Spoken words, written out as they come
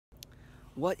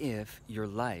What if your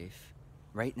life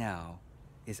right now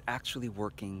is actually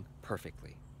working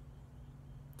perfectly?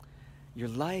 Your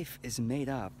life is made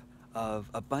up of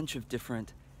a bunch of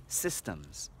different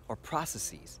systems or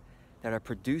processes that are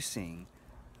producing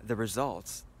the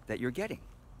results that you're getting.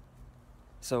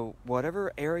 So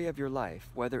whatever area of your life,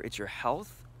 whether it's your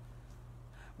health,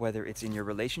 whether it's in your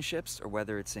relationships, or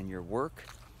whether it's in your work,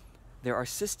 there are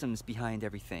systems behind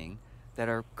everything that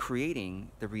are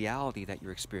creating the reality that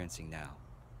you're experiencing now.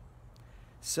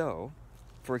 So,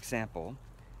 for example,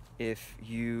 if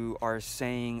you are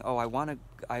saying, oh,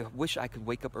 I wish I could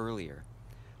wake up earlier.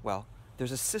 Well,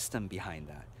 there's a system behind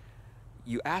that.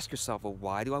 You ask yourself, well,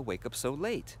 why do I wake up so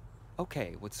late?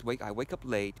 Okay, I wake up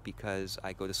late because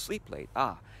I go to sleep late.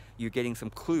 You're getting some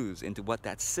clues into what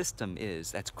that system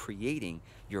is that's creating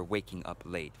your waking up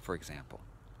late, for example,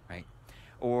 right?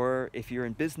 Or if you're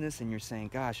in business and you're saying,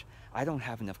 gosh, I don't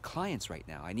have enough clients right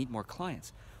now. I need more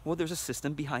clients. Well, there's a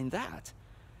system behind that.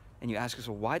 And you ask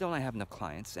yourself, why don't I have enough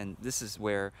clients? And this is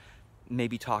where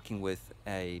maybe talking with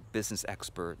a business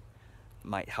expert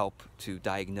might help to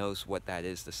diagnose what that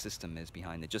is, the system is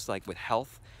behind it. Just like with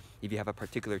health, if you have a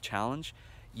particular challenge,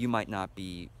 you might not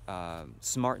be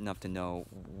smart enough to know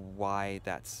why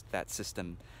that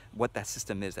system, what that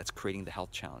system is that's creating the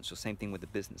health challenge. So same thing with the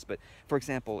business. But for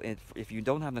example, if you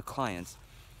don't have enough clients,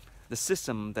 the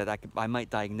system that I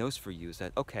might diagnose for you is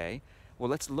that, okay,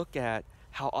 well, let's look at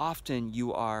how often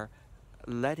you are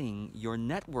letting your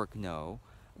network know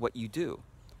what you do.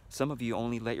 Some of you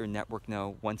only let your network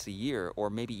know once a year, or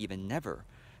maybe even never.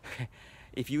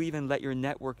 If you even let your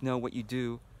network know what you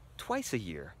do twice a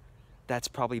year, that's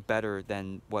probably better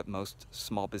than what most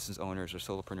small business owners or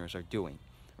solopreneurs are doing,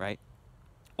 right?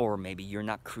 Or maybe you're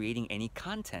not creating any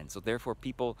content, so therefore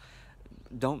people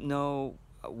don't know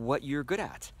what you're good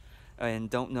at and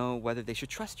don't know whether they should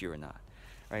trust you or not,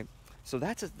 right? So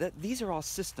these are all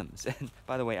systems. And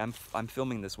by the way, I'm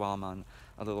filming this while I'm on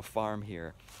a little farm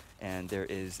here, and there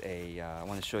is I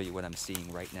want to show you what I'm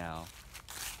seeing right now.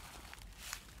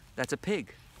 That's a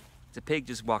pig. It's a pig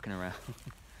just walking around.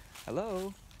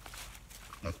 Hello.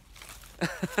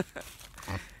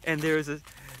 And there is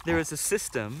a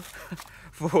system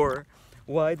for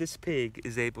why this pig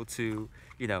is able to,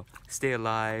 stay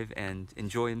alive and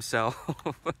enjoy himself.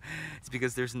 It's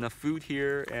because there's enough food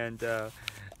here, and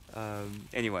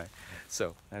anyway,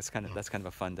 so that's kind of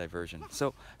a fun diversion.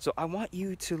 So I want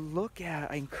you to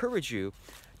I encourage you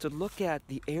to look at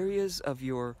the areas of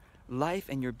your life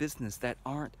and your business that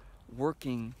aren't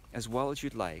working as well as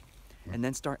you'd like, and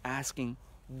then start asking,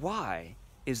 why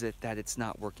is it that it's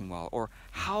not working well, or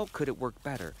how could it work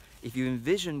better? If you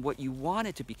envision what you want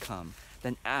it to become,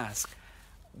 then ask,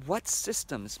 what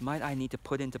systems might I need to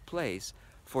put into place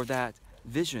for that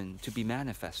vision to be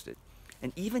manifested?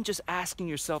 And even just asking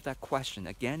yourself that question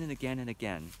again and again and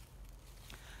again,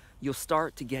 you'll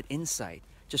start to get insight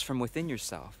just from within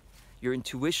yourself. Your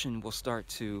intuition will start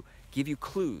to give you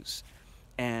clues,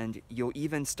 and you'll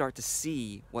even start to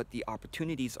see what the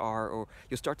opportunities are, or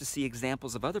you'll start to see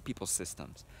examples of other people's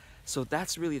systems. So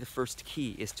that's really the first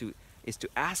key, is to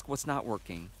ask what's not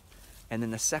working. And then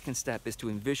the second step is to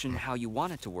envision how you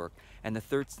want it to work. And the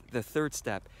third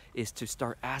step is to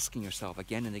start asking yourself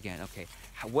again and again, okay,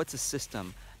 what's a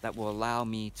system that will allow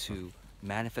me to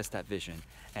manifest that vision?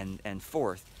 And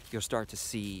fourth, you'll start to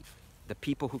see the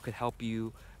people who could help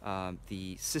you,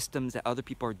 the systems that other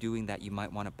people are doing that you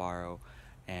might want to borrow,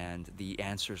 and the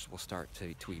answers will start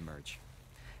to emerge.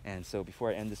 And so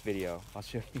before I end this video, I'll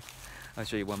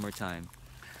show you one more time.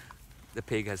 The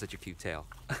pig has such a cute tail.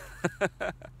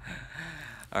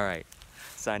 All right,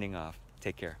 signing off.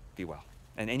 Take care. Be well.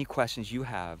 And any questions you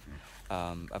have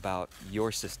about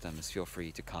your systems, feel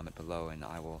free to comment below, and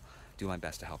I will do my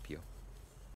best to help you.